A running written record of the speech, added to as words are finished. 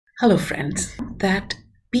Hello friends, that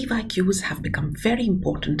PYQs have become very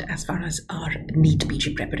important as far as our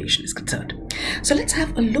NEETPG preparation is concerned. So let's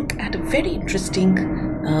have a look at a very interesting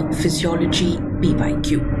physiology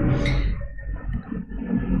PYQ.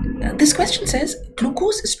 This question says,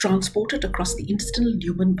 glucose is transported across the intestinal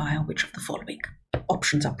lumen via which of the following?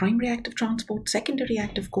 Options are primary active transport, secondary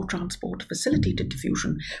active co-transport, facilitated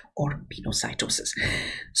diffusion, or penocytosis.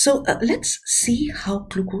 So let's see how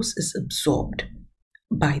glucose is absorbed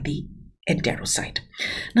by the enterocyte.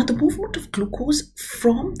 Now, the movement of glucose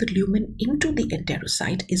from the lumen into the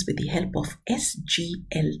enterocyte is with the help of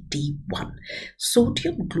SGLT1,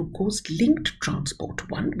 sodium glucose linked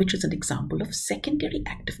transport 1, which is an example of secondary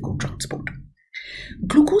active co-transport.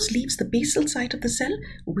 Glucose leaves the basal side of the cell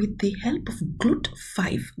with the help of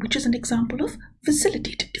GLUT5, which is an example of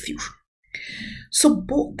facilitated diffusion. So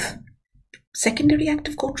both secondary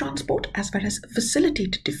active co-transport as well as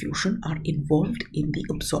facilitated diffusion are involved in the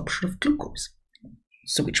absorption of glucose.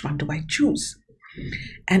 So which one do I choose?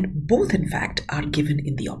 And both in fact are given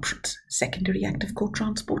in the options, secondary active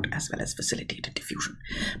co-transport as well as facilitated diffusion.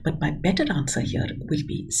 But my better answer here will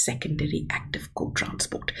be secondary active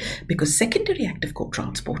co-transport, because secondary active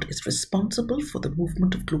co-transport is responsible for the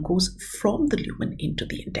movement of glucose from the lumen into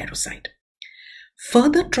the enterocyte.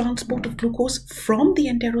 Further transport of glucose from the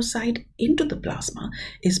enterocyte into the plasma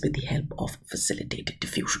is with the help of facilitated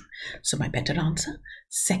diffusion. So my better answer,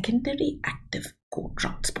 secondary active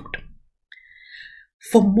co-transport.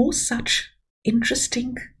 For more such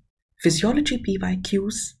interesting physiology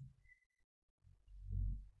PYQs,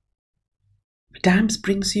 AIIMS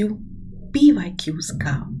brings you PYQs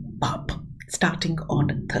ka Baap starting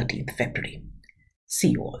on 13th February. See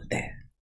you all there.